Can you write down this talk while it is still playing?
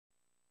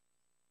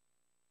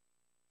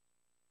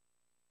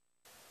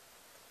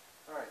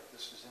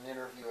This is an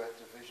interview at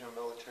Division of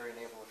Military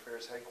Naval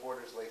Affairs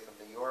Headquarters, Latham,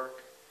 New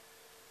York,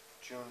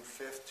 June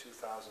 5th,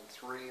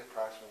 2003,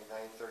 approximately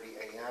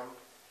 9:30 a.m.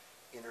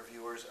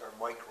 Interviewers are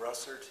Mike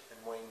Russert and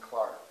Wayne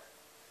Clark.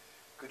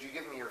 Could you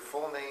give me your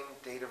full name,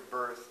 date of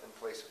birth, and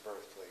place of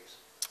birth, please?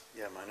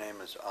 Yeah, my name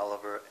is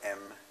Oliver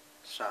M.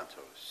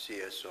 Csontos,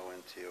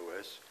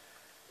 C-S-O-N-T-O-S.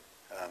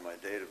 My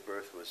date of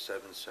birth was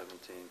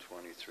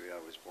 7/17/23. I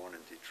was born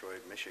in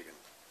Detroit, Michigan.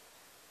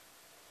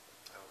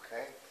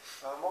 Okay.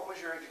 What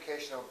was your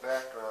educational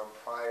background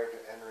prior to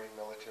entering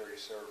military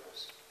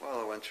service?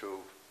 Well, I went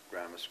through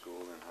grammar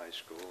school and high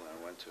school, and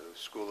I went to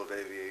School of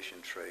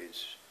Aviation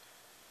Trades,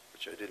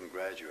 which I didn't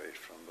graduate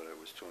from, but it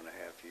was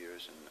 2.5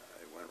 years, and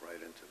I went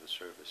right into the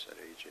service at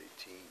age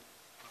 18.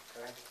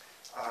 Okay.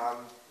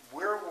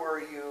 Where were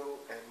you,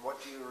 and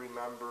what do you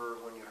remember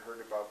when you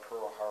heard about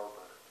Pearl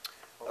Harbor?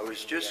 I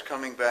was just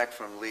coming back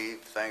from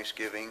leave,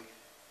 Thanksgiving.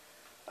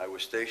 I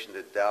was stationed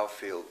at Dow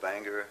Field,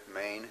 Bangor,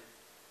 Maine,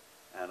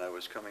 and I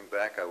was coming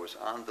back. I was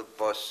on the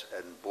bus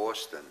in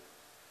Boston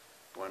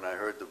when I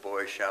heard the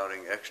boy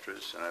shouting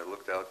extras, and I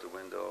looked out the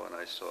window and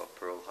I saw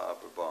Pearl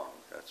Harbor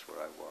bombed. That's where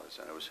I was,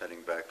 and I was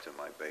heading back to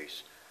my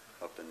base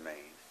up in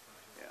Maine.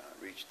 Yeah,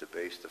 I reached the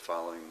base the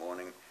following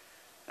morning,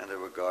 and there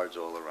were guards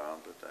all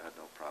around, but I had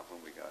no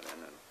problem. We got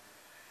in, and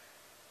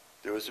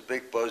there was a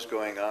big buzz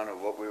going on of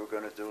what we were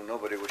going to do.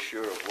 Nobody was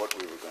sure of what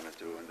we were going to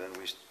do, and then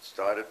we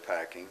started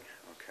packing,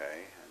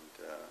 okay,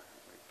 and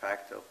we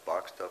packed up,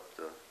 boxed up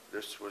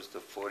this was the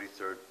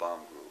 43rd Bomb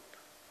Group.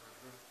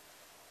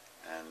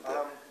 And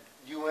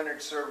you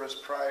entered service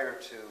prior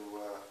to...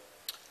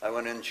 I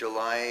went in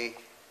July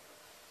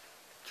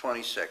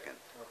 22nd.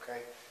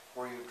 Okay.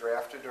 Were you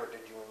drafted or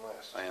did you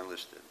enlist? I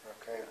enlisted.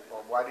 Okay.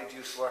 Well, why did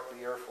you select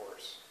the Air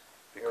Force?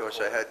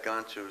 Because I had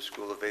gone to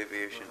School of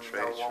Aviation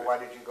Trades. No, well, why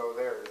did you go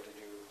there? Did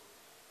you...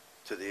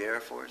 To the Air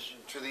Force?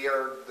 To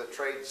the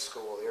trade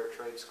school, the Air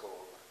Trade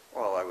School.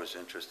 Well, I was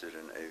interested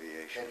in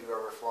aviation. Had you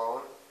ever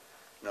flown?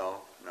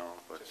 No,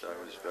 but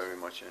I was very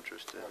much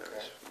interested.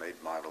 Okay. I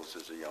made models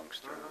as a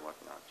youngster and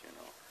whatnot, you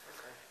know.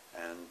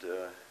 Okay.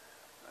 And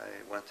I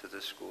went to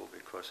this school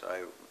because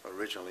I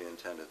originally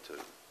intended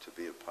to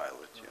be a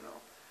pilot, you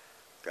know.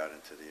 Got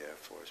into the Air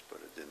Force,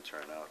 but it didn't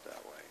turn out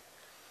that way.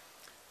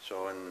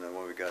 So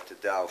when we got to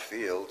Dow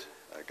Field,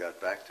 I got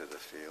back to the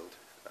field.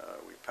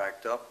 We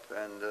packed up,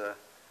 and it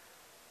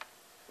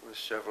was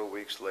several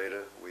weeks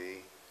later,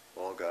 we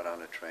all got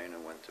on a train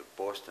and went to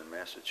Boston,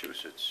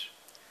 Massachusetts.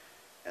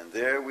 And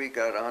there we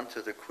got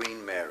onto the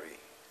Queen Mary,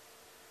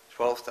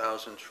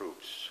 12,000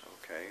 troops,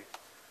 okay,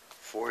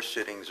 4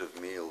 sittings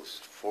of meals,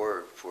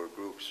 four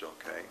groups,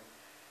 okay.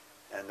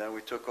 And then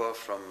we took off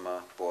from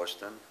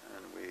Boston,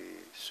 and we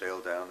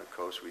sailed down the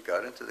coast. We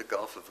got into the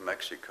Gulf of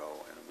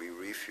Mexico, and we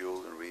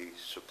refueled and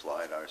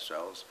resupplied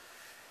ourselves.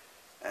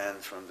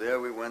 And from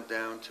there we went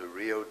down to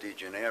Rio de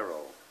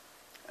Janeiro,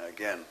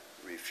 again,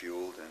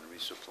 refueled and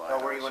resupplied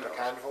ourselves. Now, were you in a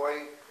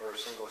convoy or a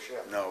single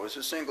ship? No, it was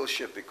a single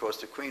ship because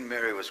the Queen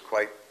Mary was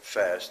quite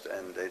fast,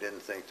 and they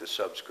didn't think the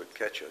subs could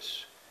catch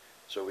us.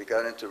 So we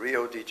got into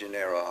Rio de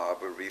Janeiro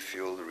harbor,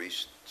 refueled,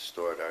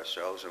 restored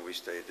ourselves, and we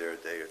stayed there a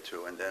day or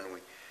two. And then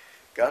we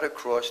got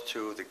across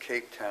to the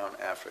Cape Town,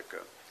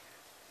 Africa.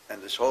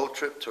 And this whole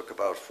trip took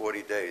about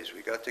 40 days.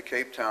 We got to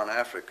Cape Town,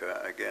 Africa,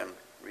 again,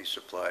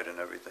 resupplied and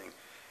everything,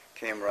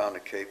 came around to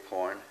Cape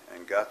Horn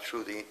and got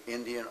through the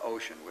Indian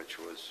Ocean, which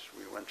was,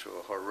 we went through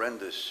a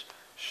horrendous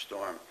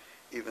storm.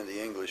 Even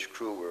the English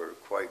crew were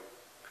quite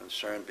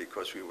concerned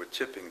because we were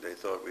tipping. They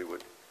thought we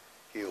would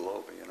heel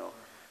over, you know.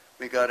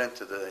 We got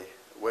into the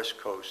west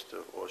coast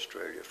of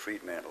Australia,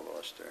 Fremantle,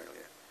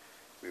 Australia.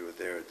 We were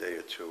there a day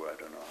or two, I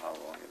don't know how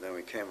long. And then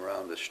we came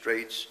around the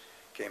Straits,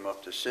 came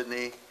up to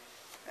Sydney,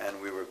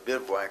 and we were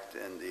bivouacked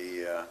in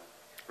the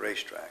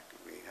racetrack.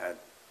 We had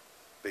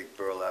big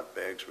burlap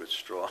bags with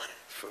straw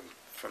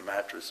for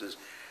mattresses,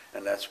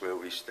 and that's where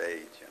we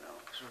stayed, you know.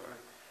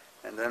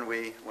 And then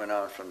we went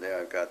on from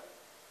there. I got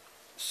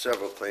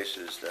several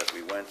places that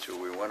we went to.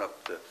 We went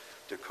up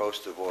the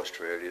coast of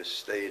Australia,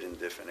 stayed in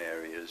different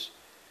areas,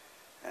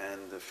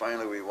 and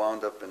finally we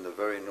wound up in the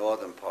very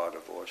northern part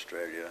of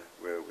Australia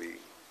where we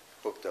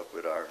hooked up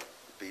with our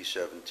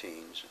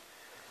B-17s.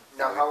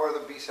 Now, how were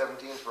the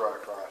B-17s brought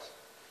across?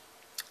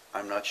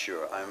 I'm not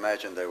sure. I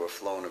imagine they were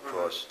flown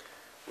across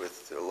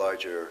with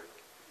larger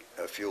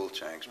fuel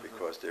tanks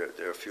because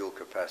their fuel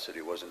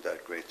capacity wasn't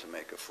that great to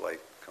make a flight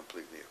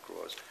completely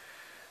across.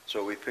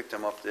 So we picked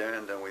them up there,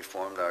 and then we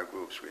formed our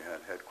groups. We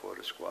had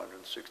headquarters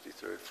squadron,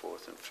 63rd,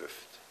 4th, and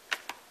 5th.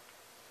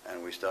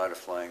 And we started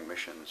flying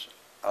missions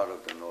out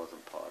of the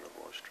northern part of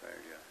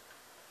Australia.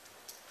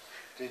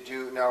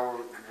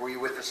 Were you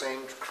with the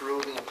same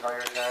crew the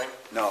entire time?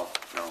 No.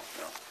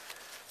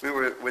 We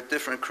were with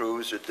different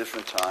crews at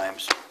different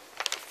times.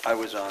 I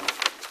was on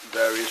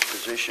various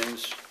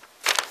positions,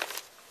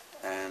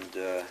 and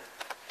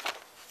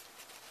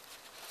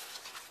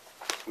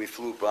we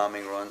flew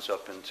bombing runs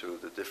up into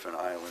the different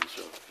islands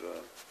of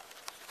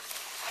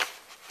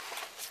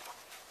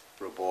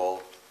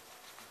Rabaul,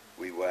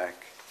 Wewak,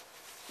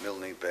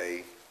 Milne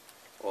Bay,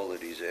 all of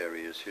these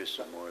areas. Here's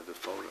some more of the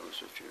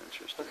photos if you're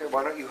interested. Okay,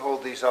 why don't you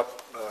hold these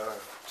up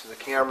to the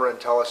camera and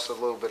tell us a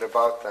little bit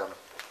about them?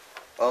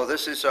 Oh,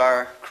 this is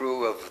our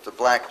crew of the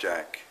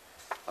Blackjack.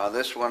 On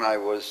this one, I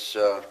was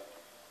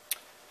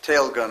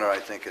tail gunner, I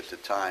think, at the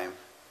time.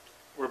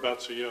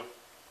 Whereabouts are you?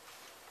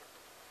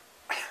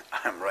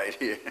 I'm right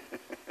here.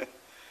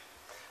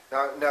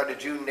 Now,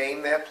 did you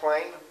name that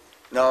plane?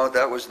 No,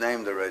 that was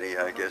named already.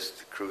 I guess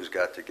the crews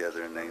got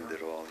together and named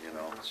it all, you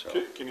know, so.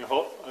 Can you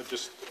hold,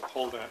 just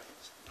hold that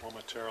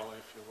momentarily,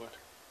 if you would?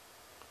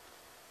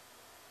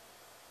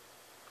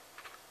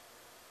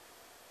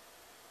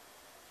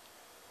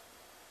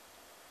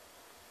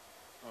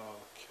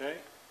 Okay.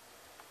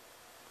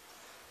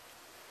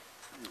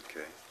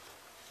 Okay.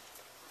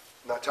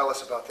 Now, tell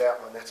us about that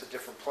one. That's a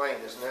different plane,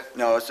 isn't it?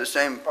 No, it's the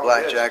same Oh, it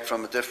Blackjack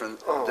from a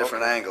different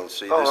okay. angle.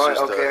 See, Oh, this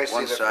okay, I is see the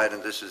one that. side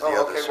and this is the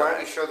Oh, other okay, why don't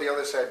you side. show the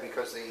other side,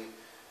 because the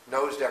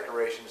nose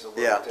decoration's a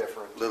little Yeah,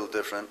 different. a little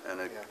different, and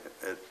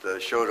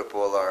it showed up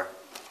all our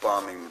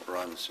bombing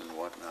runs and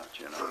whatnot,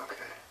 you know.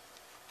 Okay.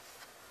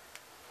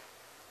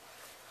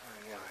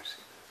 Oh, yeah, I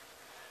see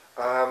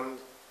that.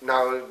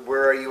 Now,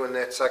 where are you in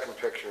that second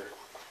picture?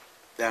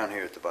 Down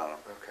here at the bottom,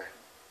 Okay.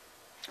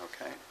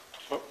 okay?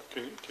 Oh,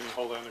 can you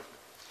hold that?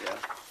 Yeah,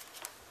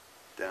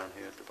 down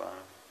here at the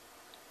bottom.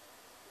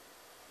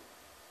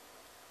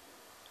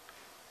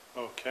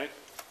 Okay.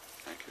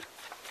 Thank you.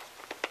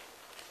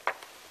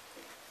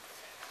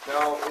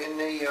 Now, in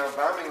the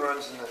bombing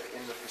runs in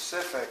the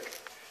Pacific,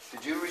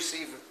 did you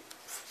receive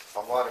a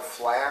lot of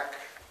flack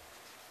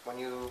when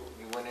you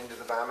went into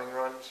the bombing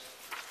runs?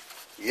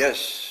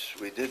 Yes,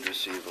 we did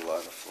receive a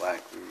lot of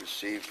flak. We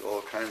received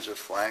all kinds of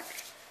flak,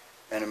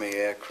 enemy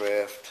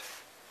aircraft.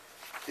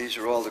 These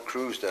are all the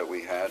crews that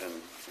we had,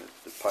 and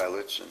the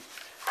pilots, and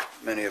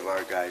many of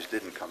our guys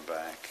didn't come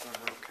back,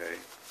 okay?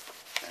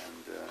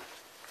 And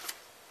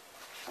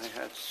I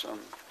had some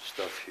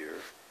stuff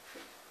here.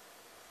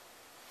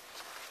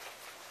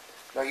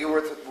 Now, you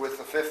were with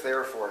the 5th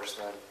Air Force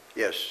then?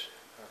 Yes.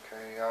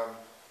 Okay.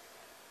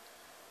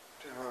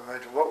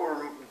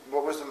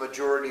 What was the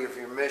majority of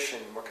your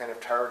mission? What kind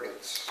of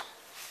targets?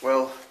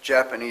 Well,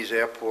 Japanese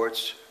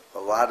airports, a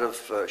lot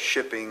of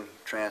shipping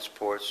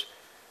transports.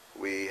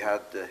 We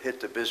had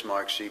hit the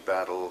Bismarck Sea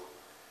Battle,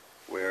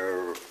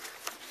 where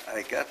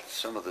I got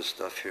some of the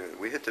stuff here.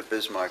 We hit the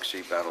Bismarck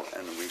Sea Battle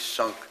and we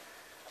sunk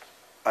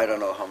I don't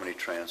know how many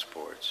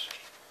transports.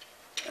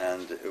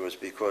 And it was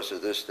because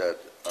of this that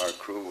our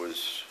crew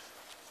was,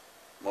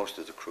 most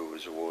of the crew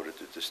was awarded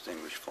the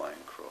Distinguished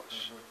Flying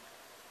Cross,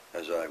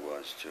 as I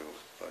was too.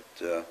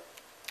 But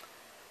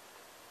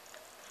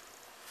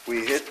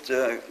we hit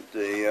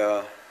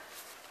the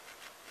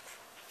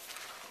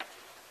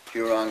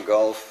Huron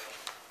Gulf,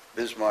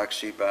 Bismarck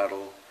Sea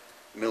Battle,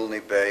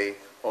 Milne Bay.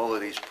 All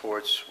of these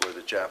ports where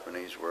the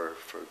Japanese were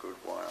for a good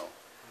while.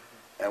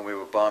 And we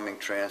were bombing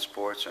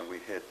transports, and we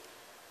hit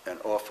an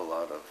awful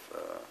lot of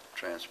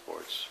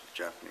transports,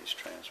 Japanese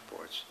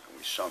transports, and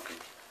we sunk them.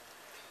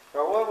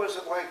 Now, what was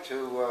it like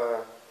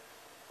to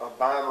a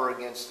bomber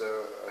against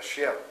a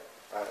ship?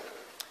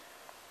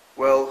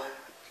 Well,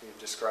 can you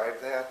describe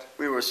that?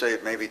 we were, say,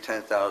 at maybe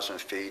 10,000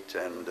 feet,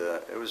 and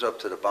it was up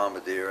to the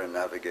bombardier and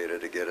navigator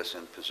to get us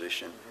in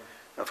position.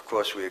 Of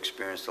course, we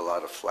experienced a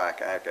lot of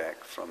flak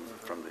ack from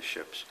the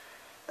ships,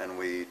 and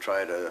we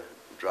tried to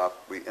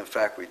drop. In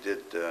fact, we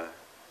did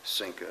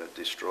sink a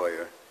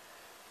destroyer,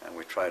 and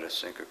we tried to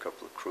sink a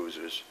couple of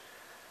cruisers.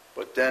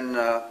 But then,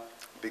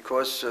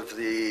 because of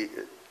the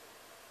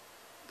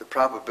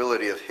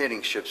probability of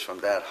hitting ships from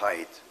that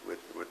height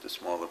with the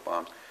smaller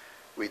bombs,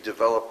 we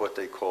developed what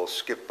they call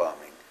skip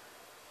bombing.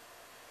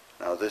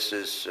 Now, this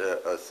is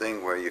a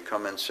thing where you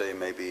come in, say,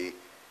 maybe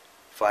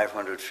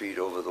 500 feet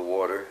over the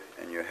water,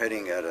 and you're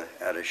heading at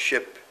a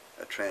ship,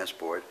 a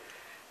transport,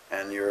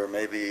 and you're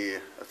maybe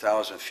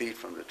 1,000 feet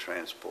from the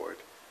transport,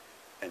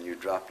 and you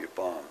drop your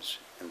bombs.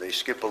 And they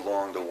skip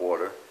along the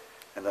water,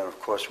 and then, of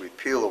course, we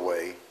peel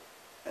away,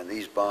 and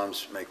these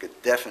bombs make a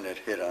definite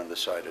hit on the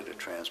side of the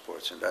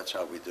transports, and that's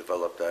how we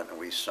developed that, and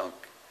we sunk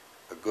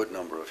a good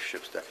number of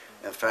ships there.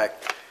 In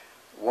fact,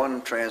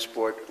 one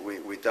transport,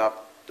 we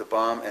dropped the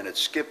bomb, and it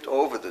skipped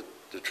over the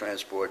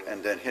transport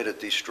and then hit a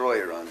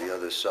destroyer on the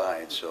other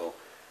side, so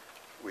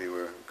we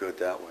were good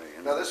that way.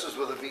 Now, this was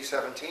with a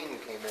B-17 you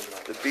came in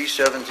with. The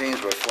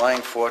B-17s were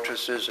flying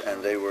fortresses,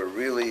 and they were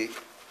really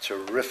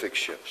terrific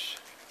ships,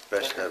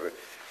 best ever.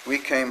 We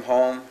came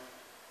home.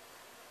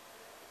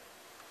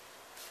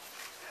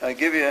 I'll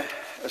give you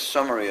a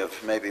summary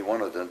of maybe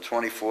one of them.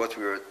 24th,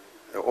 we were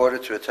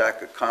ordered to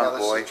attack a convoy.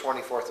 Now, this is the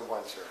 24th of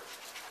when,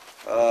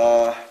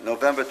 sir?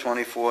 November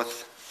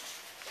 24th,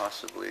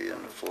 possibly in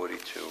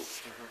 42.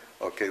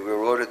 Okay, we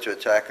were ordered to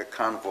attack a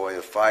convoy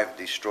of 5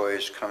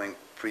 destroyers coming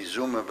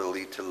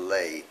presumably to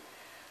Leh.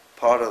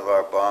 Part of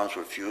our bombs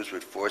were fused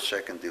with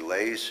 4-second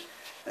delays,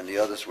 and the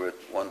others were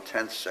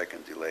 1/10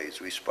 second delays.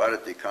 We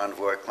spotted the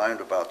convoy,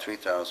 climbed about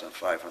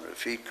 3,500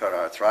 feet, cut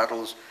our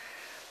throttles,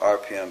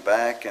 RPM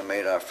back, and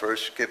made our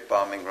first skip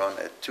bombing run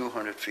at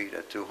 200 feet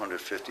at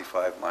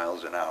 255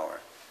 miles an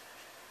hour.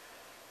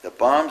 The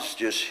bombs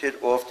just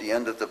hit off the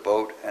end of the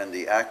boat, and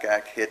the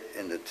ack-ack hit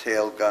in the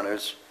tail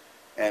gunner's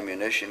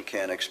ammunition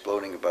can,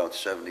 exploding about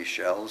 70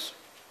 shells.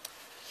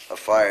 A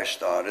fire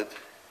started,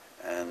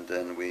 and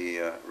then we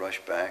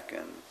rushed back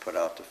and put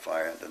out the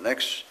fire. The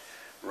next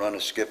run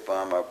of skip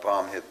bomb, our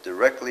bomb hit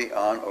directly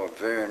on or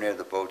very near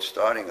the boat,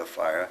 starting a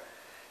fire,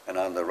 and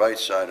on the right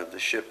side of the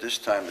ship. This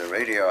time the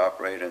radio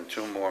operator and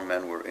 2 more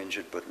men were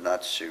injured, but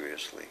not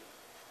seriously.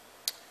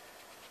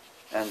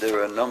 And there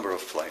were a number of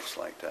flights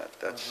like that.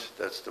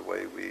 That's the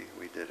way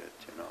we did it,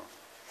 you know.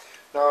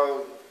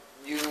 Now,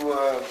 you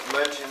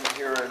mentioned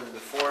here in the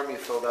form you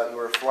filled out you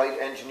were a flight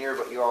engineer,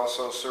 but you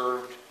also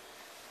served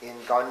in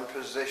gun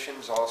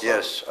positions also?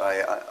 Yes,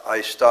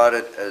 I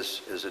started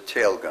as a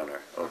tail gunner,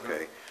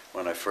 okay,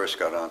 when I first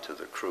got onto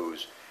the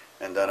cruise.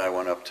 And then I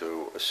went up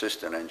to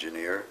assistant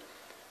engineer.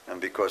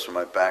 And because of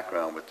my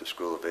background with the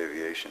School of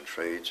Aviation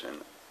Trades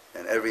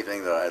and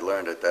everything that I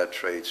learned at that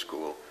trade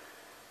school,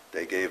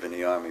 they gave in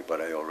the Army,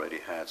 but I already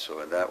had.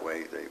 So in that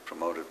way, they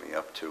promoted me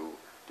up to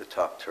the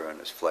top turn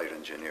as flight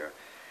engineer.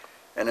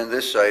 And in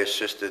this, I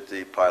assisted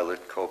the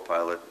pilot,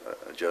 co-pilot,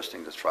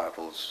 adjusting the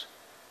throttles,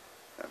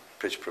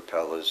 pitch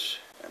propellers,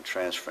 and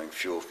transferring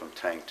fuel from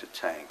tank to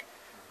tank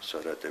so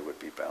that they would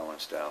be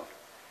balanced out.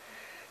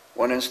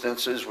 One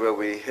instance is where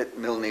we hit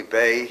Milne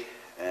Bay,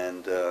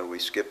 and we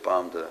skip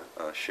bombed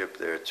a ship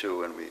there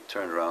too, and we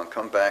turned around,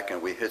 come back,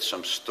 and we hit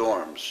some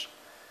storms,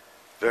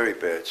 very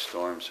bad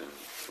storms, and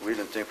we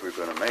didn't think we were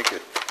going to make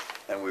it,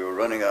 and we were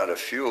running out of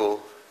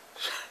fuel.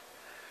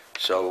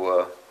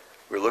 So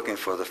we're looking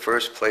for the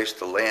first place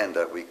to land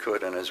that we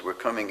could, and as we're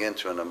coming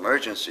into an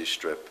emergency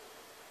strip,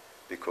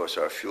 because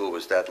our fuel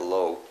was that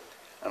low,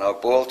 and our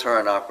ball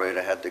turret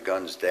operator had the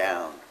guns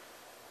down,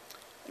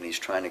 and he's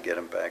trying to get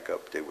them back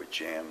up. They were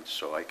jammed,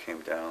 so I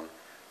came down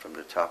from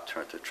the top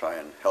turret to try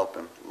and help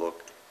him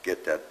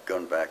get that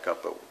gun back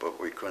up, but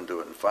we couldn't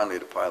do it. And finally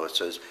the pilot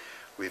says,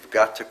 we've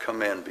got to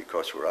come in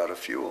because we're out of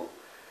fuel.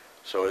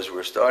 So as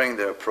we're starting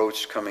the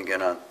approach coming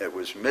in on, it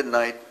was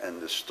midnight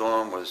and the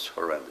storm was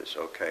horrendous,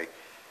 okay.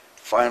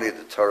 Finally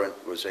the turret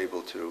was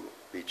able to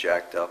be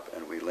jacked up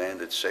and we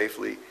landed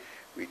safely.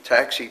 We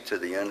taxied to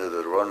the end of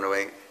the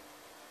runway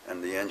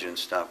and the engine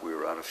stopped. We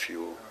were out of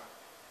fuel.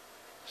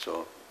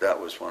 So that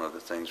was one of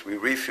the things. We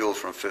refueled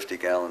from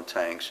 50-gallon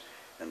tanks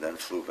and then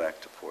flew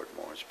back to Port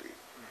Moresby.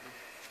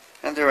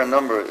 And there are a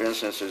number of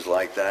instances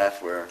like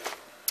that where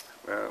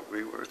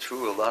we were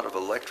through a lot of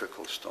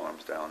electrical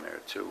storms down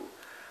there too.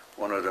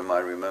 One of them I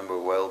remember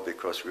well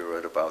because we were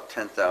at about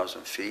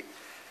 10,000 feet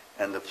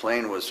and the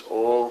plane was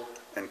all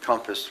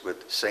encompassed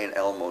with St.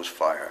 Elmo's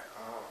fire.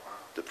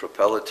 The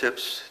propeller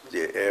tips,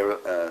 the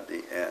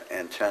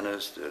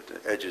antennas, the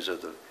edges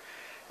of the,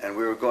 and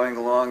we were going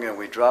along and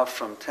we dropped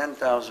from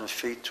 10,000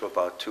 feet to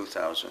about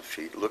 2,000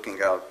 feet,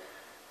 looking out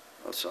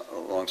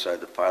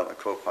alongside the pilot,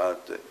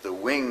 co-pilot. The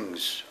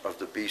wings of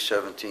the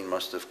B-17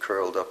 must have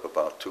curled up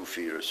about 2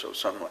 feet or so,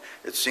 something like,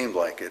 it seemed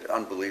like it,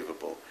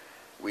 unbelievable.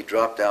 We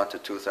dropped down to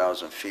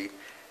 2,000 feet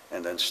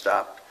and then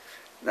stopped.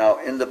 Now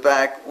in the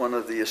back, one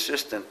of the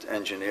assistant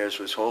engineers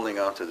was holding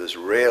onto this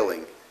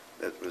railing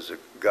that was a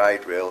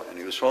guide rail, and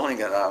he was holding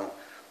it on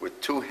with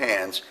 2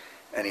 hands,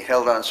 and he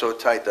held on so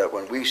tight that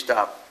when we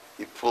stopped,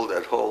 he pulled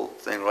that whole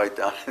thing right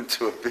down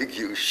into a big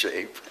U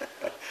shape.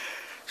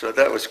 So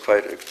that was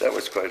quite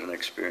an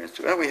experience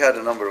too. And we had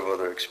a number of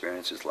other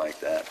experiences like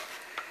that.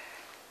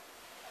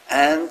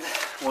 And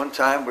one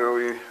time we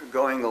were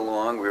going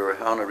along, we were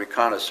on a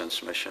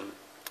reconnaissance mission,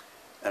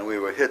 and we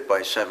were hit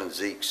by 7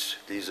 Zeeks.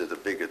 These are the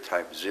bigger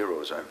type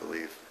Zeros, I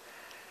believe.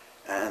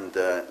 And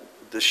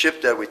the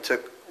ship that we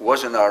took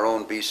wasn't our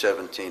own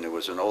B-17. It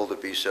was an older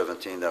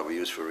B-17 that we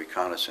used for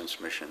reconnaissance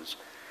missions.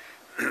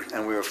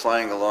 And we were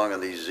flying along,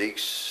 and these Zeeks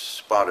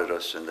spotted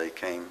us, and they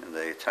came and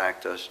they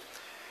attacked us.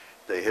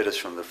 They hit us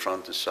from the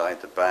front, the side,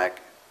 the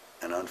back,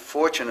 and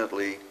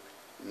unfortunately,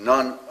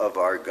 none of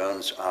our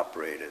guns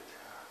operated.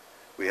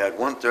 We had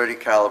one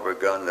 .30 caliber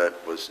gun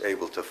that was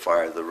able to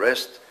fire. The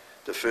rest,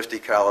 the 50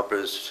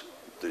 calibers,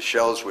 the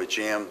shells were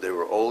jammed. They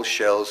were old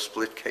shells,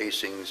 split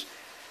casings,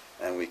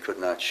 and we could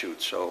not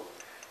shoot. So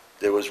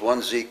there was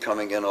one Zeke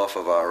coming in off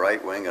of our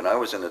right wing, and I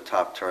was in the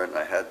top turret, and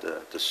I had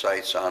the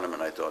sights on him,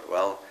 and I thought,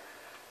 well,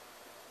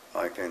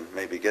 I can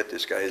maybe get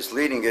this guy. His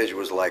leading edge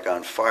was like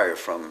on fire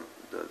from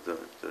the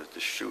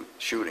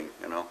shooting,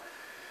 you know.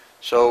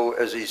 So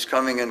as he's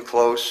coming in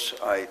close,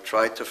 I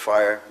tried to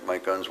fire. My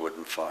guns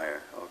wouldn't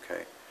fire,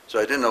 okay. So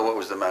I didn't know what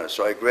was the matter.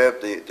 So I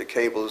grabbed the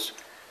cables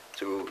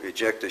to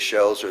eject the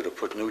shells or to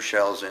put new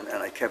shells in,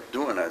 and I kept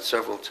doing that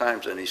several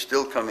times, and he's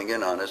still coming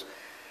in on us.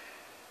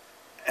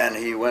 And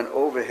he went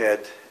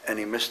overhead, and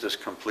he missed us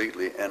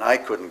completely, and I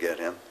couldn't get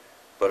him.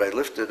 But I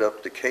lifted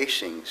up the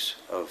casings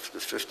of the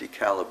 50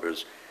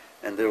 calibers,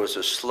 and there was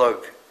a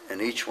slug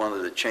in each one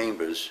of the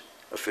chambers,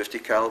 a 50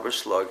 caliber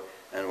slug,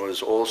 and there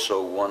was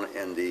also one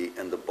in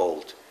the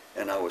bolt.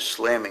 And I was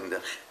slamming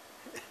them.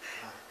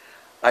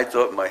 I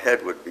thought my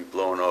head would be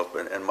blown off,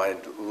 and my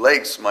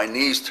legs, my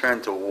knees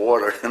turned to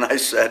water, and I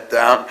sat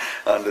down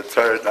on the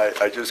turret, and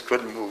I just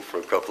couldn't move for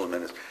a couple of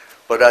minutes.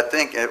 But I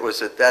think it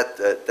was at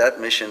that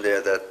mission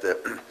there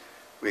that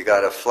we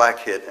got a flak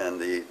hit, and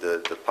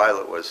the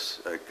pilot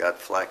got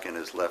flak in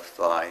his left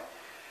thigh.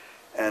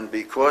 And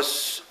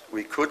because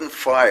we couldn't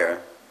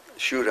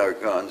shoot our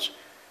guns,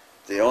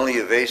 the only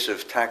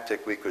evasive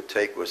tactic we could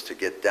take was to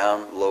get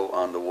down low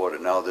on the water.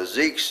 Now, the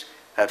Zeeks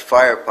had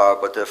firepower,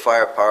 but their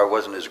firepower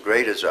wasn't as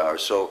great as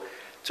ours. So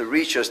to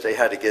reach us, they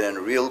had to get in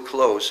real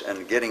close,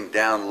 and getting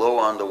down low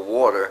on the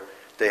water,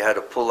 they had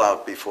to pull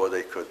out before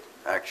they could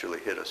actually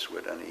hit us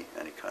with any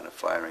kind of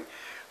firing.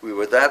 We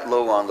were that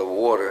low on the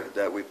water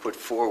that we put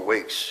 4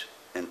 wakes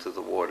into the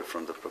water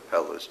from the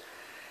propellers.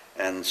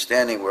 And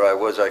standing where I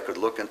was, I could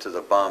look into the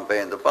bomb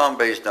bay, and the bomb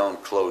bays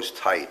don't close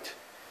tight.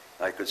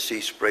 I could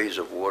see sprays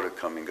of water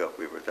coming up.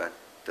 We were that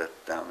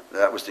down.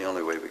 That was the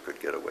only way we could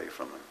get away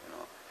from them, you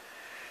know.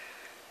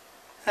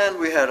 And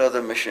we had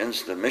other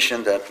missions. The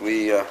mission that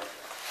we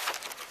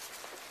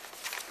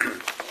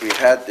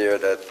had there,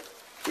 that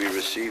we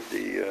received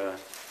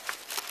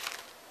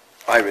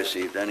I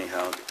received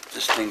anyhow,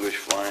 Distinguished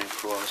Flying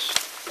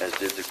Cross, as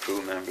did the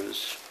crew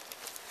members.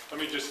 Let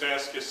me just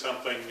ask you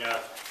something.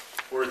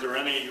 Were there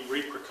any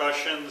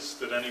repercussions?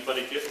 Did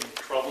anybody get in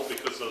trouble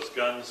because those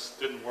guns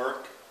didn't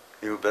work?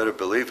 You better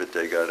believe it,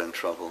 they got in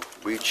trouble.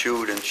 We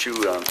chewed and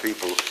chewed on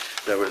people,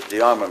 that was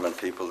the armament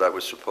people that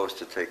were supposed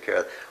to take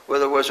care of. Well,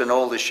 there was an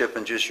older ship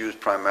and just used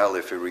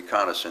primarily for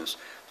reconnaissance.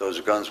 Those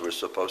guns were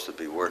supposed to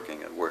be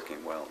working and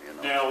working well, you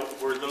know. Now,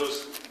 were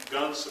those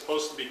guns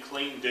supposed to be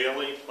cleaned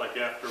daily, like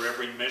after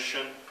every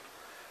mission?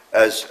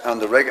 As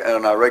on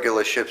our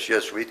regular ships,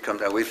 yes, we'd come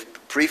down. We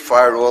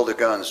pre-fired all the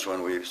guns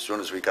as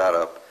soon as we got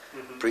up.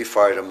 Mm-hmm.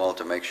 Pre-fired them all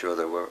to make sure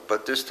they were.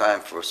 But this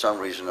time, for some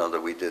reason or other,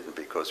 we didn't,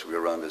 because we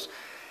were on this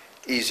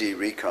easy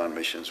recon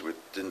missions, which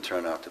didn't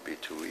turn out to be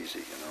too easy,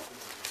 you know.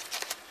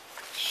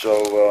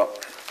 So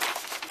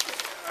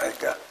I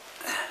got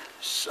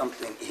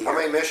something here. How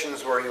many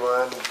missions were you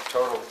on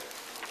total?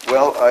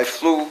 Well, I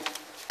flew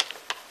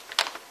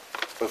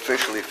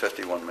officially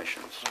 51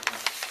 missions.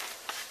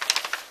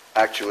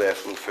 Actually, I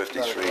flew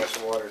 53.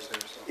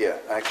 Yeah,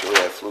 actually,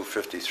 I flew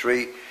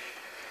 53.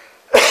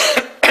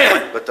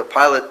 But the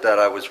pilot that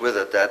I was with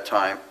at that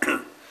time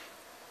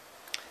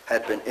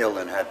had been ill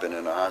and had been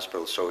in a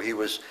hospital, so he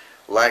was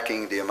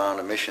lacking the amount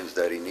of missions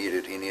that he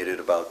needed. He needed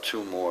about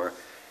 2 more,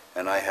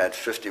 and I had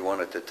 51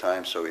 at the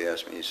time, so he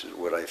asked me, he said,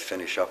 would I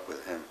finish up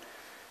with him?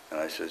 And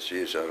I said,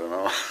 geez, I don't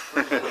know.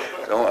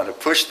 I don't want to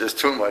push this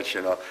too much,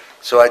 you know.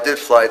 So I did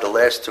fly the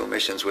last 2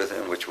 missions with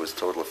him, which was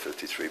total of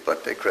 53,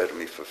 but they credited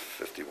me for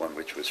 51,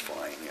 which was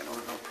fine, you know,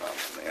 no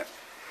problem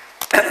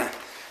there.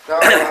 Now,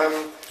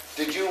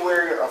 did you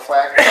wear a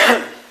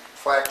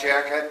flak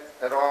jacket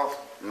at all?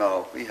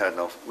 No, we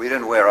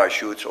didn't wear our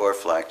chutes or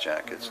flak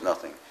jackets,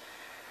 nothing.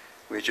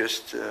 We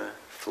just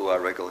flew our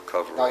regular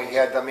cover. No, you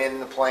had them in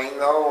the plane,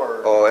 though,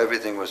 or? Oh,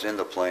 everything was in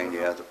the plane,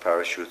 yeah, the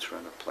parachutes were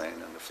in the plane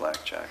and the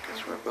flak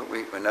jackets were, but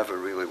we never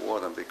really wore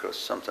them because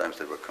sometimes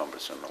they were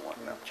cumbersome and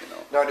whatnot, you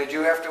know. Now, did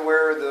you have to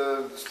wear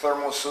the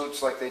thermal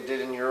suits like they did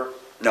in Europe?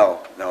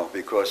 No,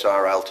 because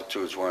our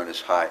altitudes weren't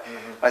as high.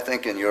 I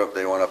think in Europe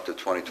they went up to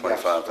 20,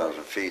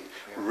 25,000 feet.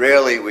 Yeah.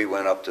 Rarely we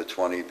went up to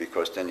 20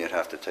 because then you'd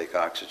have to take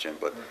oxygen,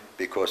 but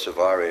because of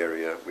our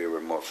area, we were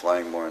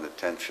flying more in the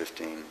 10,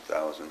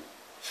 15,000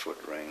 foot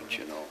range,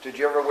 you know. Did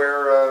you ever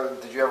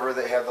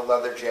have the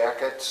leather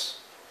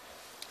jackets?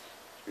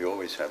 We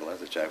always had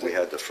leather jackets. We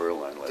had the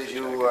fur-lined leather jackets.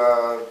 jacket. Did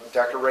you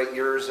decorate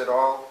yours at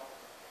all?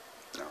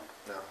 No.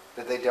 No.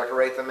 Did they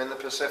decorate them in the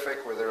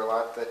Pacific? Were there a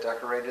lot that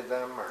decorated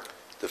them, or?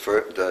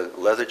 The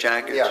leather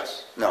jackets?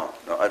 Yes. No,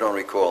 I don't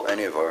recall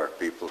any of our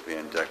people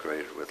being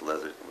decorated with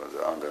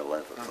on their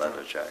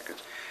leather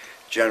jackets.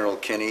 General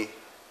Guinea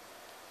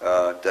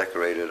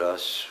decorated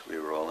us. We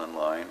were all in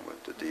line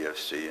with the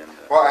DFC.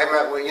 Well, I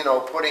meant, you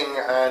know, putting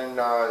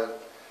on,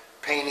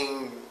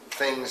 painting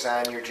things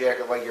on your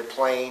jacket, like your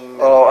plane.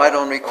 Oh, I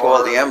don't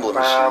recall the emblems.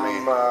 Bomb, you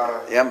mean,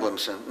 the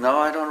emblems. No,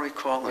 I don't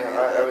recall any of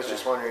that. I was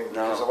just wondering,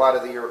 because a lot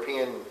of the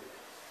European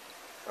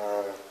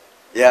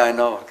yeah, I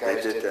know. They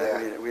guys did did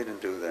that. We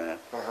didn't do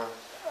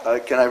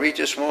that. Can I read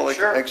you a small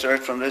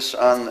excerpt from this?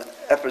 On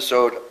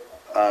episode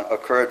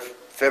occurred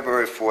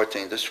February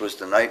 14th. This was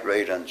the night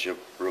raid on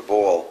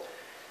Rabaul.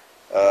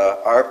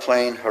 Our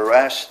plane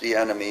harassed the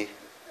enemy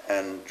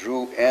and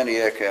drew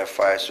anti-aircraft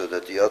fire so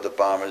that the other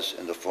bombers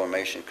in the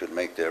formation could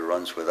make their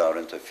runs without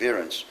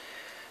interference.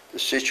 The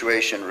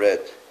situation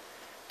read,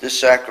 this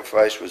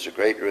sacrifice was a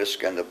great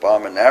risk and the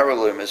bomber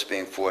narrowly missed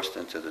being forced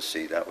into the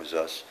sea. That was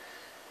us.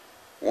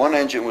 One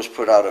engine was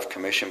put out of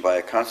commission by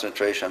a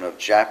concentration of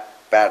Jap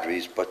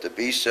batteries, but the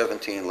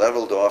B-17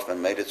 leveled off and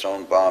made its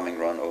own bombing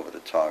run over the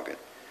target.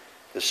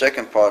 The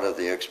second part of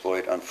the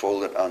exploit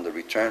unfolded on the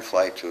return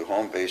flight to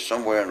home base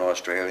somewhere in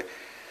Australia.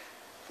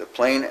 The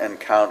plane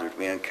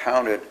we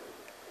encountered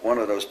one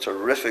of those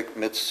terrific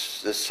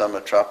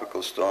mid-summer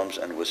tropical storms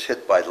and was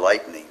hit by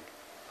lightning.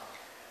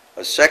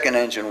 A second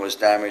engine was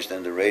damaged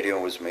and the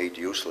radio was made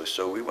useless,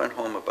 so we went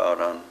home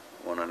about on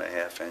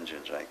 1.5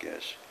 engines, I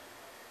guess.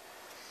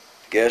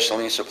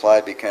 Gasoline supply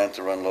began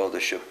to run low.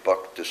 The ship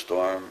bucked the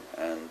storm,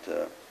 and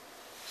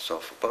so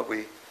forth. But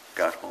we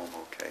got home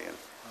okay, and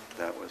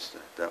that was the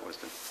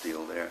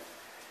deal there.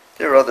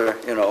 There are other,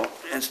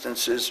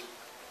 instances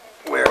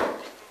where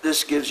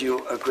this gives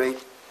you a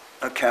great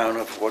account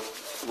of what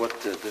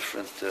the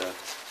different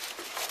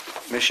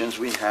missions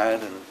we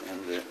had and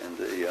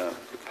the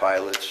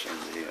pilots and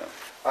the.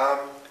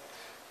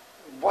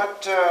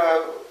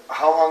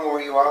 How long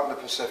were you out in the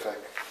Pacific?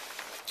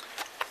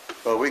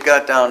 Well, we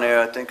got down there.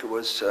 I think it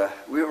was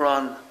we were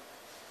on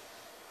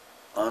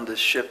the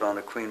ship on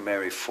the Queen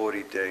Mary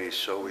 40 days.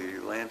 So we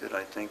landed,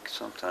 I think,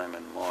 sometime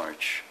in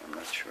March. I'm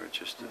not sure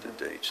just of the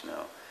dates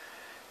now.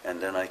 And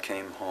then I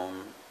came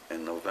home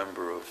in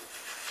November of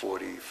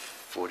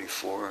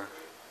 44,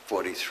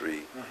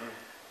 43.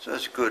 So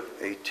that's a good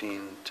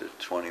 18 to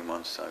 20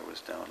 months I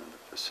was down in the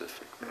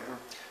Pacific there.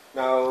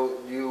 Now,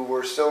 you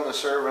were still in the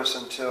service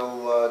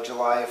until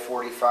July of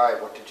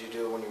 45. What did you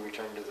do when you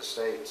returned to the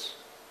States?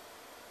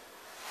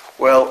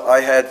 Well,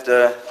 I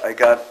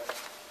got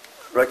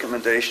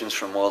recommendations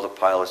from all the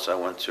pilots. I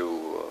went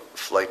to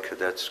flight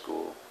cadet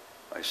school.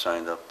 I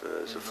signed up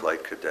as a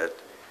flight cadet.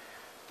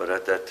 But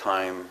at that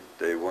time,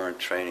 they weren't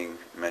training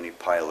many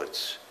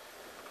pilots.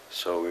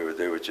 So we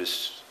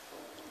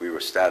were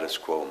status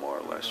quo more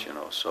or less,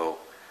 So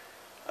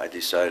I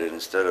decided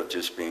instead of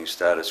just being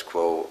status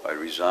quo, I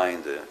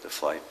resigned the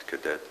flight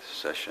cadet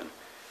session.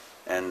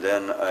 And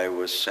then I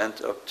was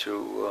sent up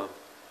to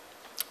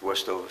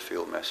Westover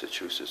Field,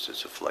 Massachusetts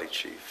as a flight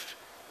chief,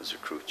 as a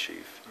crew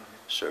chief,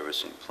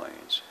 servicing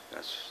planes.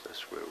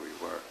 That's where we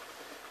were.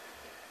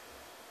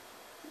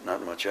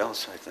 Not much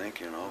else, I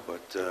think,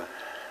 but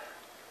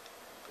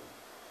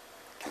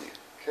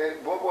Okay,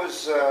 what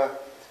was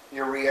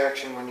your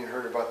reaction when you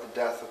heard about the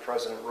death of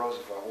President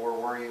Roosevelt? Where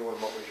were you and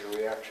what was your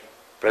reaction?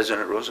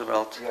 President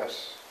Roosevelt?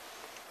 Yes.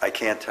 I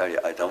can't tell you.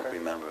 I don't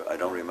remember. I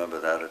don't remember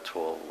that at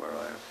all, where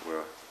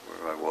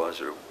I was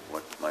or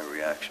what my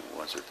reaction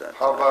was at that time.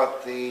 How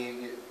about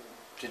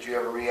did you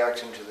have a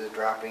reaction to the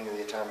dropping of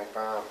the atomic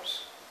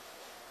bombs?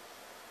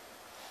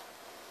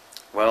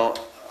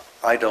 Well,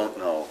 I don't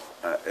know.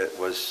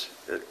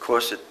 Of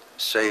course, it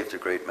saved a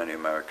great many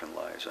American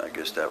lives. I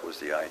guess that was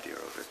the idea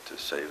of it, to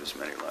save as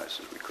many lives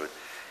as we could.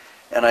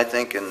 And I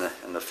think in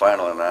the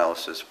final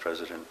analysis,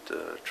 President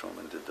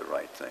Truman did the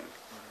right thing,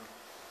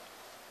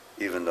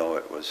 even though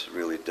it was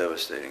really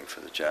devastating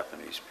for the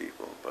Japanese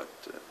people. But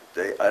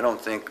I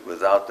don't think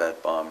without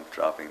that bomb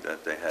dropping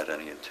that they had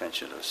any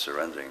intention of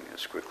surrendering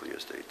as quickly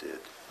as they did.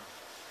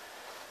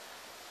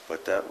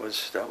 But that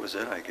was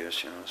it, I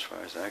guess, as far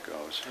as that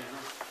goes.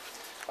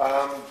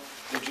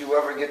 Did you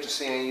ever get to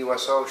see any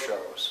USO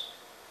shows?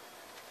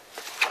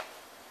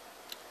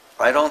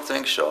 I don't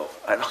think so.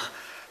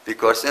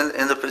 Because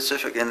in the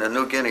Pacific, in the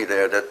New Guinea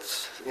there,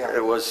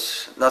 it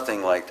was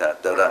nothing like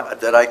that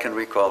that I can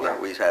recall that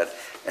we had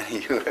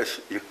any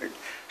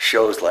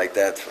shows like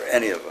that for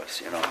any of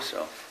us,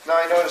 So. Now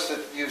I noticed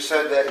that you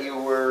said that you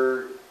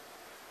were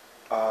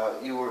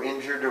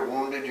injured or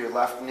wounded, your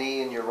left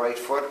knee and your right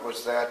foot.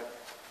 Was that?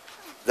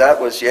 That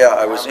was, yeah.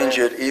 I was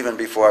injured even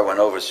before I went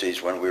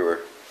overseas when we were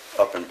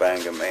up in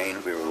Bangor,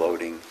 Maine. We were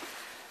loading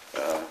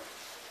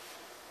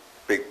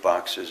big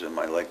boxes and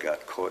my leg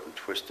got caught and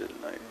twisted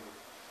and I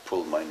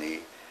pulled my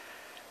knee.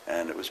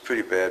 And it was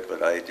pretty bad,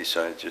 but I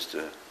decided just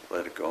to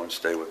let it go and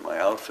stay with my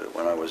outfit.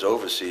 When I was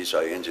overseas,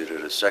 I injured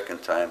it a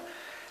second time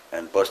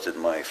and busted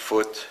my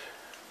foot,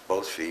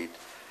 both feet.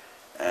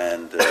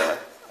 And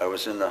I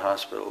was in the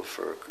hospital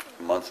for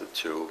a month or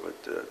two,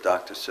 but the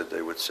doctor said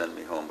they would send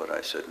me home, but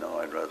I said, no,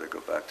 I'd rather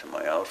go back to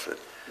my outfit.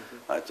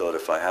 I thought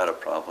if I had a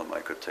problem, I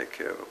could take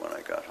care of it when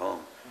I got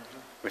home,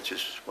 which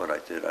is what I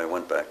did. I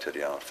went back to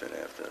the outfit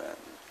after that.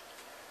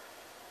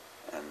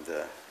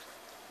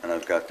 And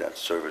I've got that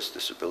service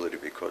disability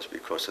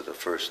because of the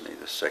first knee.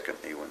 The second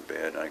knee went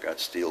bad. I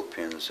got steel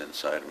pins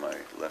inside my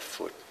left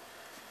foot,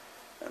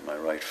 and my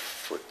right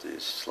foot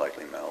is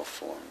slightly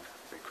malformed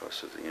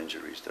because of the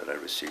injuries that I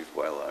received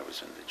while I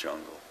was in the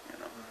jungle,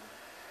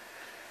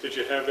 Did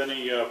you have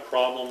any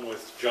problem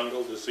with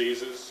jungle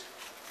diseases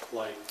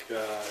like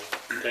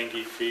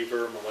dengue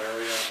fever,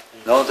 malaria?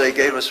 No, they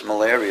gave us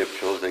malaria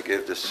pills. They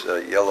gave this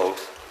yellow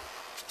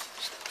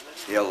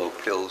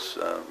pills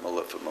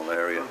for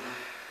malaria.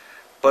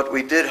 But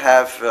we did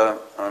have,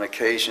 on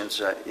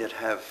occasions, you'd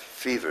have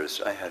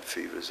fevers. I had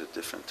fevers at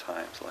different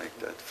times like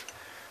that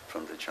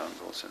from the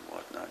jungles and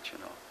whatnot,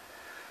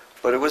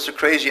 But it was a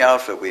crazy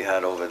outfit we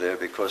had over there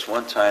because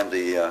one time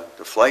the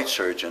flight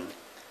surgeon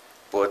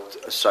brought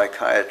a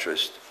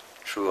psychiatrist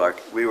through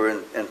we were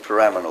in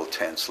pyramidal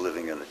tents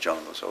living in the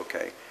jungles,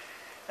 okay.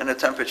 And the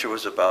temperature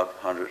was about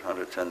 100,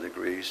 110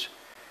 degrees.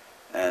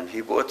 And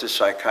he brought the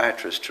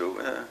psychiatrist through.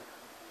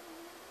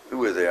 We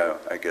were there,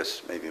 I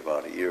guess, maybe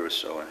about a year or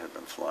so and had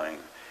been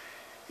flying.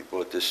 He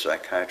brought this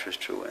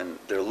psychiatrist through, and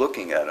they're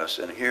looking at us.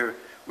 And here,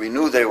 we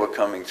knew they were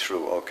coming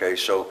through, okay?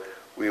 So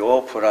we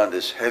all put on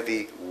this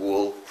heavy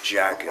wool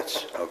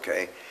jackets,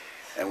 okay?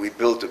 And we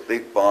built a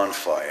big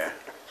bonfire.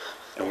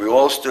 And we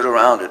all stood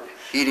around it,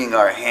 heating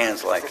our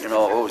hands like,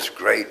 oh, it was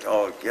great.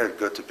 Oh, yeah,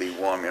 good to be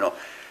warm,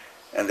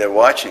 And they're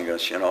watching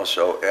us, you know,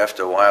 so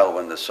after a while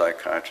when the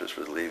psychiatrist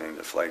was leaving,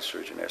 the flight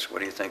surgeon asked, what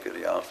do you think of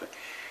the outfit?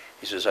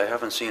 He says, I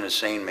haven't seen a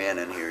sane man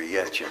in here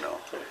yet, you know.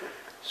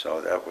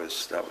 So that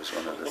was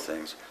one of the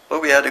things.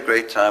 But we had a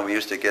great time. We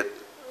used to get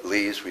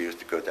leaves. We used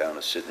to go down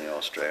to Sydney,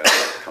 Australia,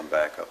 and come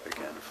back up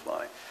again and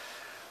fly.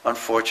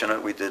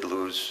 Unfortunately, we did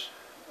lose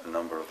a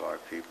number of our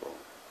people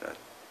that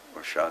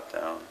were shot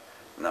down,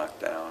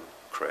 knocked down,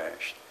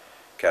 crashed.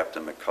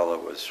 Captain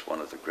McCullough was one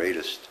of the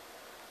greatest.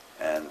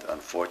 And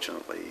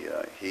unfortunately,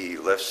 he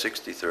left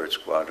 63rd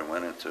Squadron,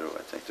 went into,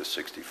 I think, the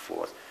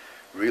 64th,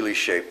 really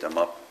shaped them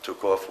up,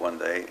 took off one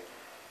day,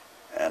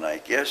 and I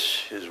guess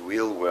his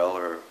wheel well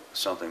or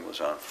something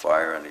was on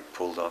fire, and he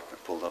pulled up,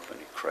 and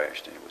he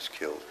crashed, and he was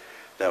killed.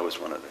 That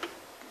was one of the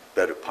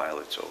better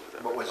pilots over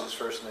there. What was his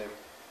first name?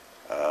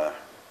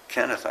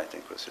 Kenneth, I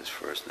think, was his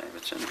first name.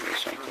 It's in here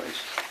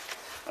someplace.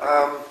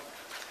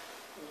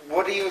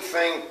 What do you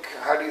think,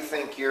 how do you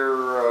think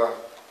your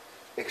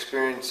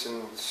experience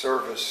in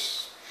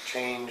service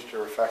changed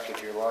or affected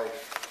your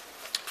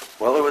life?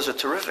 Well, it was a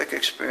terrific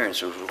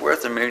experience. It was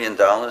worth $1 million,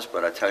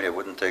 but I tell you, it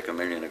wouldn't take $1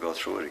 million to go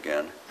through it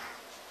again.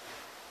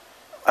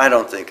 I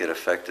don't think it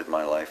affected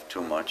my life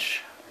too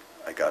much.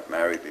 I got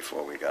married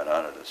before we got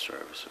out of the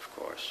service, of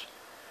course,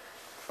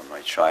 from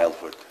my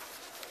childhood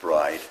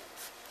bride.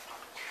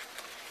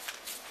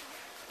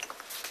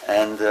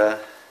 And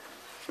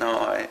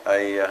no,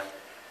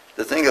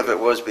 the thing of it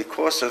was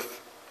because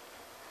of,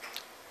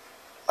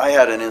 I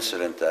had an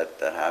incident that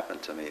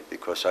happened to me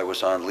because I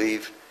was on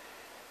leave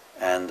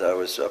and I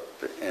was up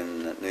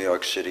in New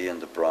York City in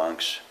the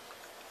Bronx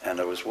and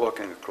I was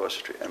walking across the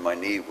street and my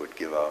knee would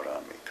give out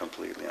on me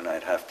completely and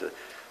I'd have to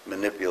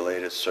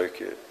manipulate it,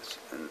 circuit,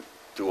 and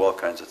do all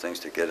kinds of things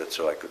to get it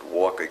so I could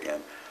walk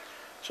again.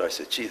 So I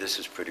said, gee, this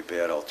is pretty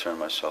bad. I'll turn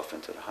myself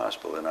into the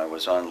hospital. And I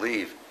was on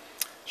leave.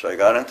 So I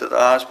got into the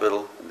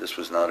hospital, and this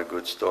was not a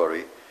good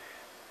story.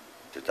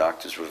 The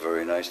doctors were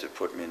very nice. They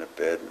put me in a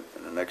bed,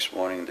 and the next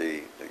morning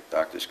the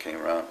doctors came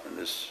around, and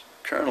this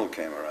colonel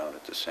came around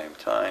at the same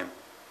time.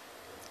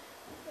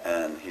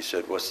 And he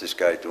said, what's this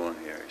guy doing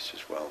here? He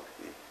says, well,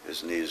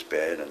 his knee is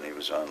bad, and he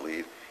was on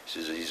leave. He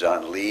says, he's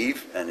on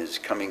leave, and is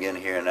coming in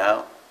here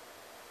now?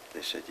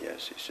 They said,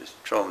 yes. He says,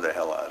 throw him the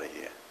hell out of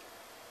here.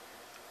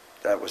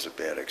 That was a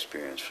bad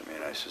experience for me.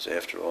 And I says,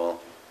 after all,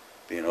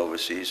 being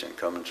overseas and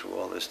coming through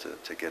all this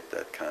to get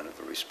that kind of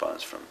a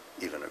response from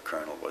even a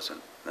colonel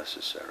wasn't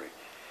necessary.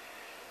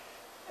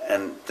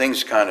 And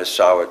things kind of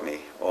soured me.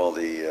 All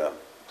the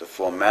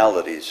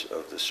formalities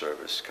of the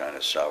service kind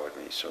of soured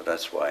me. So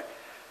that's why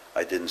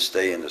I didn't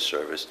stay in the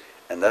service.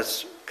 And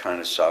that's kind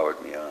of soured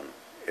me on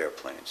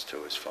airplanes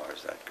too, as far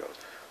as that goes.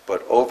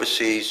 But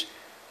overseas,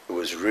 it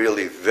was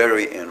really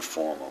very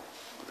informal.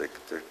 The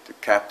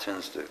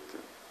captains, the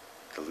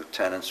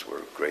lieutenants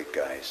were great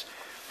guys.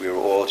 We were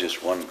all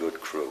just one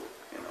good crew,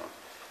 you know,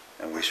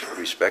 and we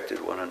respected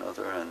one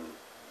another, and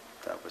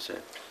that was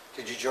it.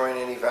 Did you join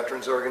any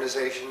veterans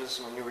organizations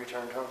when you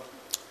returned home?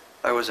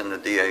 I was in the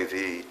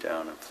DAV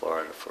down in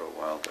Florida for a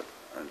while,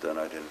 and then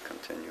I didn't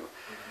continue.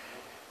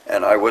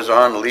 And I was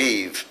on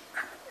leave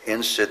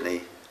in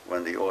Sydney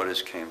when the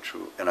orders came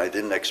through, and I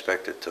didn't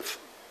expect it to,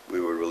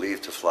 we were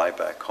relieved to fly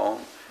back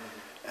home,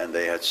 and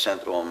they had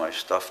sent all my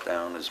stuff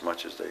down as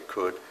much as they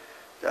could.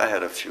 I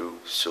had a few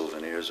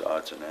souvenirs,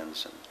 odds and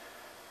ends,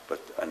 but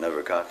I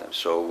never got them.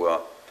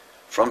 So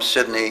from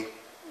Sydney,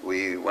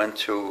 we went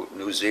to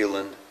New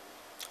Zealand,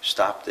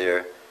 stopped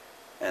there,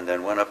 and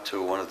then went up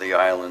to one of the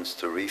islands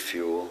to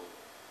refuel.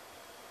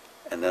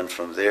 And then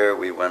from there,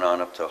 we went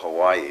on up to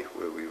Hawaii,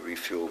 where we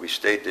refueled. We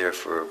stayed there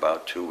for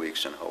about 2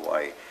 weeks in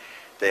Hawaii.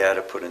 They had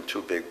to put in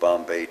 2 big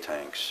Bombay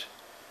tanks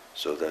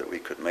so that we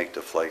could make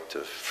the flight to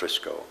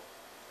Frisco.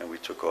 And we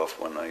took off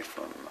one night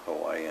from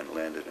Hawaii and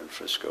landed in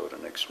Frisco the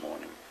next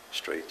morning,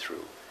 straight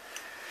through.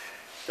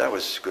 That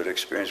was a good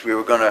experience.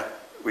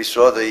 We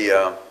saw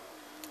the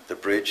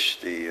bridge,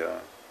 the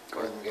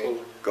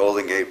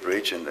Golden Gate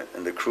Bridge, and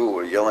the crew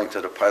were yelling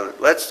to the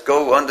pilot, let's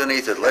go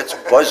underneath it, let's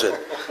buzz it.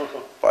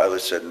 Pilot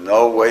said,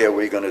 no way are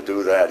we going to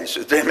do that. He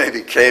says, there may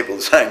be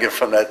cables hanging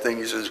from that thing.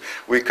 He says,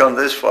 we come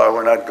this far,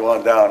 we're not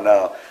going down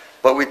now.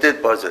 But we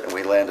did buzz it, and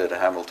we landed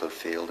at Hamilton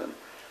Field,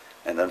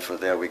 and then from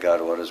there we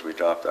got orders. We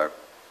dropped our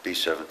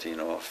B-17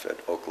 off at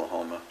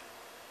Oklahoma,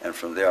 and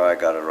from there I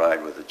got a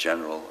ride with the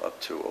general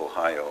up to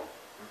Ohio,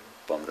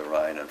 bummed a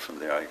ride, and from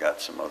there I got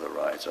some other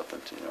rides up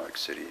into New York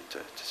City to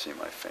see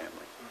my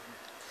family.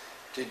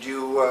 Did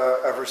you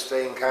ever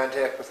stay in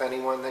contact with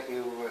anyone that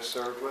you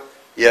served with?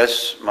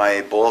 Yes,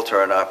 my ball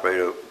turret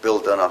operator, Bill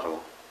Donahue,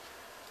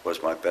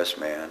 was my best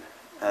man,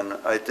 and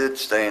I did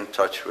stay in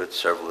touch with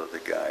several of the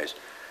guys.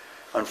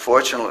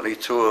 Unfortunately,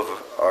 2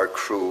 of our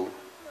crew,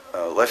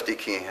 Lefty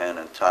Keehan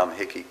and Tom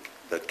Hickey,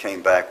 that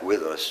came back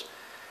with us,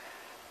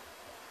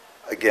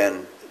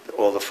 again,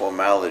 all the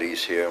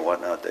formalities here and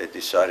whatnot, they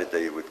decided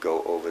they would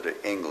go over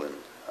to England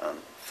and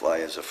fly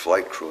as a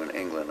flight crew in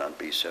England on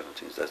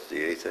B-17s. That's the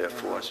 8th Air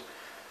Force.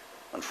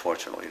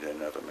 Unfortunately, they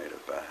never made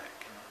it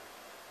back.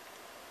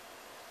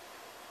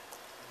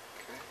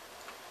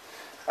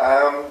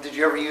 Okay. Did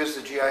you ever use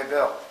the GI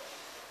Bill?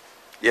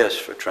 Yes,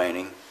 for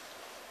training.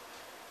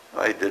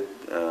 I did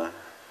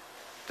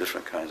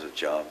different kinds of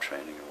job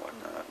training and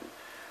whatnot. And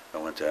I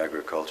went to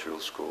agricultural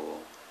school,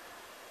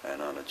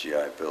 and on a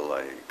GI Bill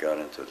I got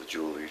into the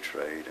jewelry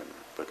trade,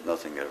 but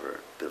nothing ever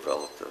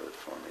developed of it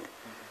for me.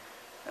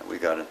 And we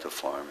got into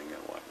farming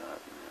and whatnot.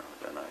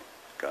 And, then I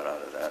got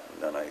out of that,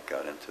 and then I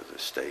got into the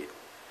state,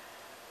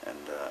 and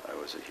I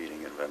was a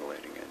heating and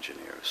ventilating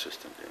engineer,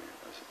 assistant.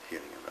 I was a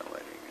heating and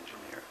ventilating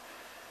engineer.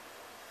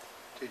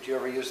 Did you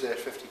ever use that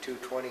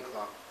 5220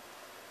 clock?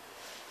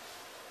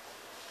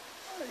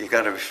 You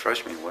got to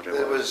refresh me what it was.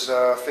 It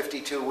was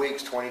 52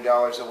 weeks,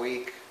 $20 a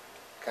week,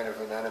 kind of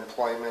an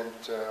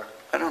unemployment.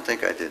 I don't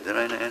think I did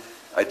I, Nan?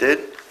 I did?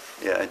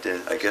 Yeah, I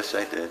did. I guess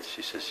I did.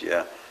 She says,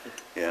 yeah.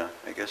 Yeah,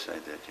 I guess I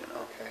did,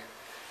 Okay.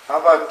 How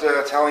about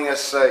telling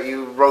us,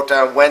 you wrote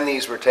down when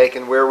these were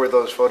taken, where were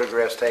those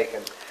photographs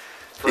taken?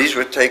 These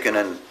were taken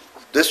in,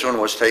 this one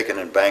was taken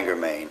in Bangor,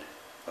 Maine,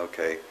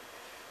 okay?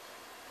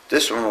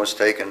 This one was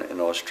taken in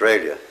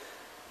Australia.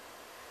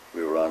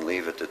 We were on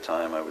leave at the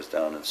time. I was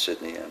down in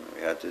Sydney, and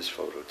we had this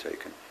photo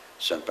taken,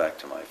 sent back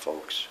to my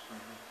folks.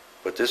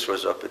 But this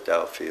was up at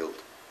Dow Field.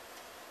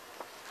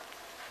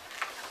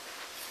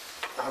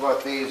 How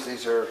about these?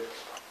 These are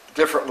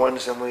different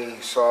ones than we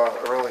saw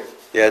earlier.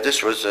 Yeah,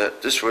 this was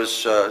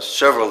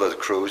several of the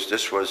crews.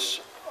 This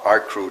was our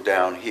crew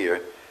down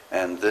here,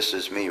 and this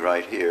is me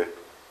right here.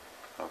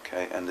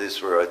 Okay, and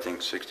these were, I think,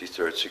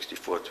 63rd,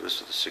 64th.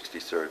 This was the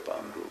 63rd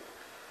bomb group.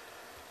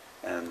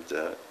 And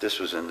this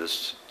was in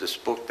this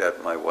book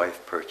that my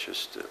wife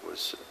purchased. It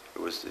was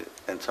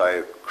the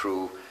entire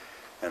crew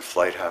and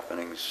flight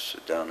happenings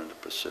down in the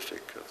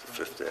Pacific of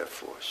the 5th Air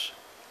Force.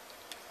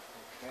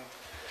 Okay.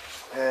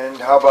 And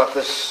how about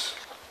this?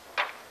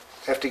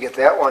 Have to get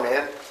that one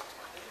in.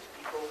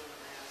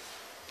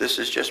 This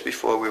is just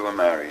before we were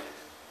married.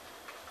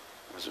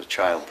 I was a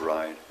child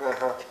bride.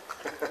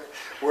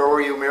 Where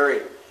were you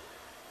married?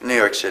 New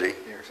York City.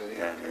 New York City.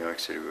 Yeah, New York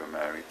City. We were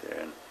married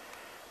there,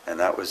 and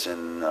that was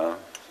in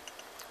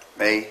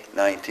May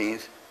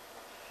 19th.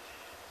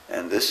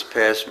 And this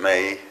past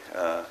May,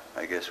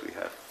 I guess we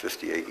have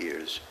 58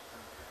 years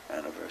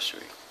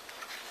anniversary.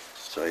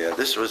 So yeah,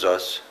 this was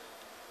us.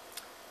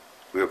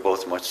 We were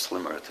both much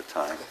slimmer at the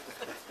time.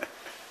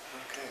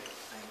 Okay.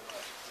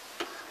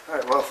 All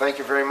right, well, thank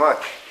you very much.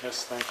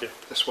 Yes, thank you.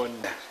 This one.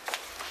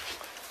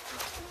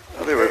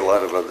 Well, there were a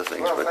lot of other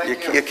things, Well, but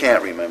thank you you.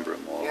 can't remember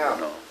them all, Yeah.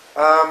 you know.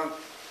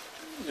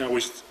 You know,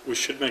 we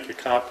should make a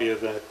copy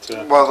of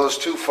that. Well, those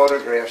two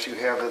photographs you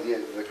have of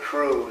the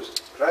crews.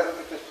 Could I look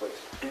at this, please?